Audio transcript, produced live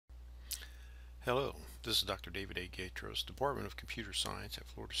Hello, this is Dr. David A. Gaitros, Department of Computer Science at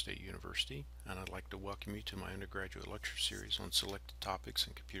Florida State University, and I'd like to welcome you to my undergraduate lecture series on selected topics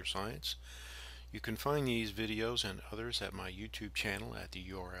in computer science. You can find these videos and others at my YouTube channel at the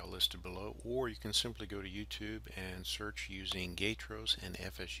URL listed below, or you can simply go to YouTube and search using Gaitros and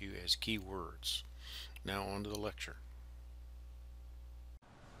FSU as keywords. Now on to the lecture.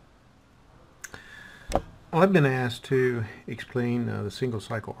 Well, I've been asked to explain the single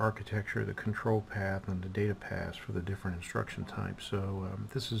cycle architecture, the control path, and the data paths for the different instruction types. So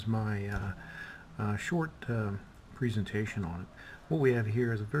this is my short presentation on it. What we have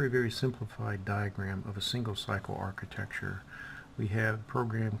here is a very simplified diagram of a single cycle architecture. We have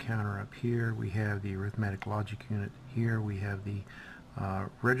program counter up here, we have the arithmetic logic unit here, we have the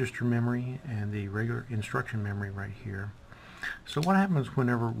register memory and the regular instruction memory right here. So what happens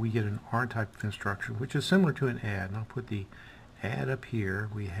whenever we get an R type of instruction, which is similar to an add, and I'll put the add up here.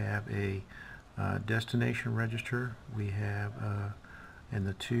 We have a destination register, we have and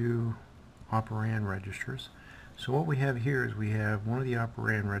the two operand registers. So what we have here is we have one of the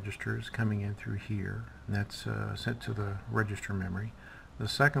operand registers coming in through here, and that's sent to the register memory. The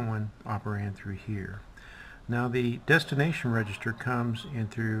second one operand through here. Now the destination register comes in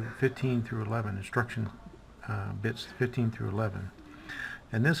through 15 through 11, instruction bits 15 through 11,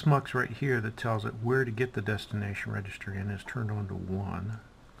 and this mux right here that tells it where to get the destination register in is turned on to 1,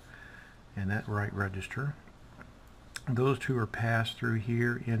 and that right register. Those two are passed through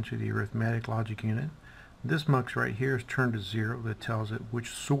here into the arithmetic logic unit. This mux right here is turned to 0, that tells it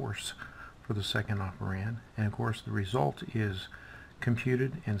which source for the second operand, and of course the result is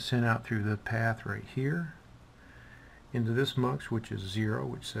computed and sent out through the path right here into this mux, which is 0,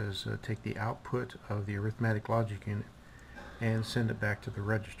 which says take the output of the arithmetic logic unit and send it back to the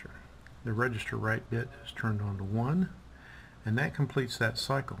register. The register write bit is turned on to 1, and that completes that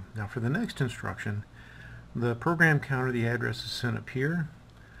cycle. Now for the next instruction, the program counter, the address is sent up here,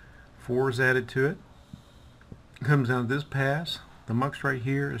 4 is added to it, comes down to this pass. The mux right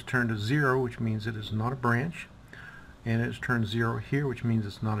here is turned to 0, which means it is not a branch, and it's turned 0 here, which means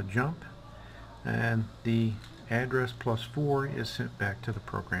it's not a jump, and the address plus 4 is sent back to the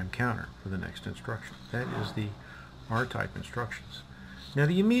program counter for the next instruction. That is the R-type instructions. Now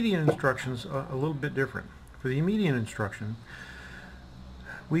the immediate instructions are a little bit different. For the immediate instruction,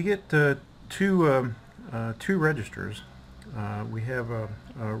 we get two registers. We have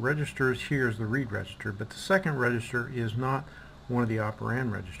registers here is the read register, but the second register is not one of the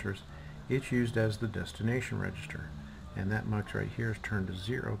operand registers. It's used as the destination register. And that mux right here is turned to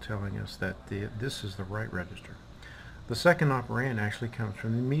 0, telling us that this is the right register. The second operand actually comes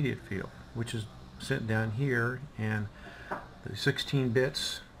from the immediate field, which is sent down here, and the 16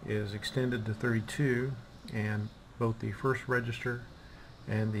 bits is extended to 32, and both the first register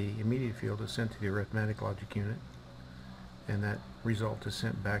and the immediate field is sent to the arithmetic logic unit, and that result is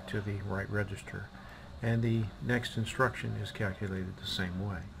sent back to the right register, and the next instruction is calculated the same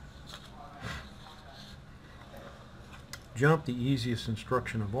way. Jump, the easiest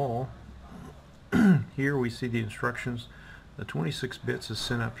instruction of all. Here we see the instructions. The 26 bits is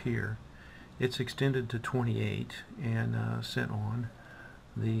sent up here. It's extended to 28 and sent on.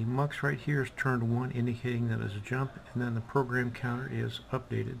 The mux right here is turned to 1, indicating that it's a jump, and then the program counter is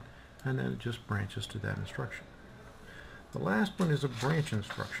updated, and then it just branches to that instruction. The last one is a branch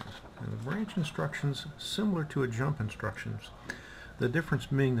instruction, and the branch instructions similar to a jump instructions. The difference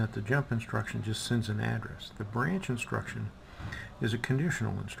being that the jump instruction just sends an address. The branch instruction is a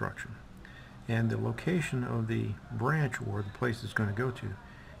conditional instruction, and the location of the branch, or the place it's going to go to,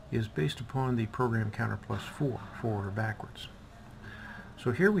 is based upon the program counter plus 4, forward or backwards.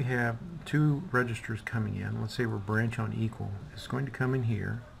 So here we have two registers coming in. Let's say we're branch on equal. It's going to come in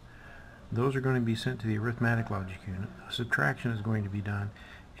here. Those are going to be sent to the arithmetic logic unit. A subtraction is going to be done,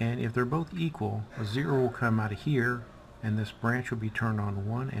 and if they're both equal, a 0 will come out of here, and this branch will be turned on to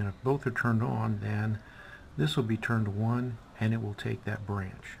 1, and if both are turned on, then this will be turned to 1, and it will take that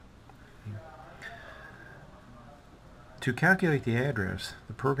branch. To calculate the address,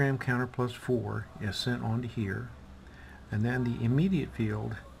 the program counter plus 4 is sent on to here, and then the immediate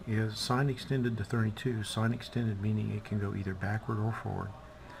field is sign extended to 32, sign extended meaning it can go either backward or forward,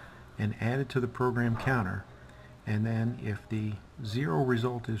 and added to the program counter, and then if the 0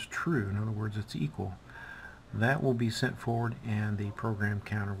 result is true, in other words it's equal, that will be sent forward and the program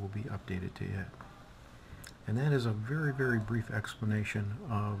counter will be updated to it. And that is a very brief explanation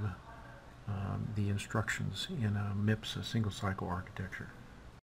of the instructions in a MIPS, a single cycle architecture.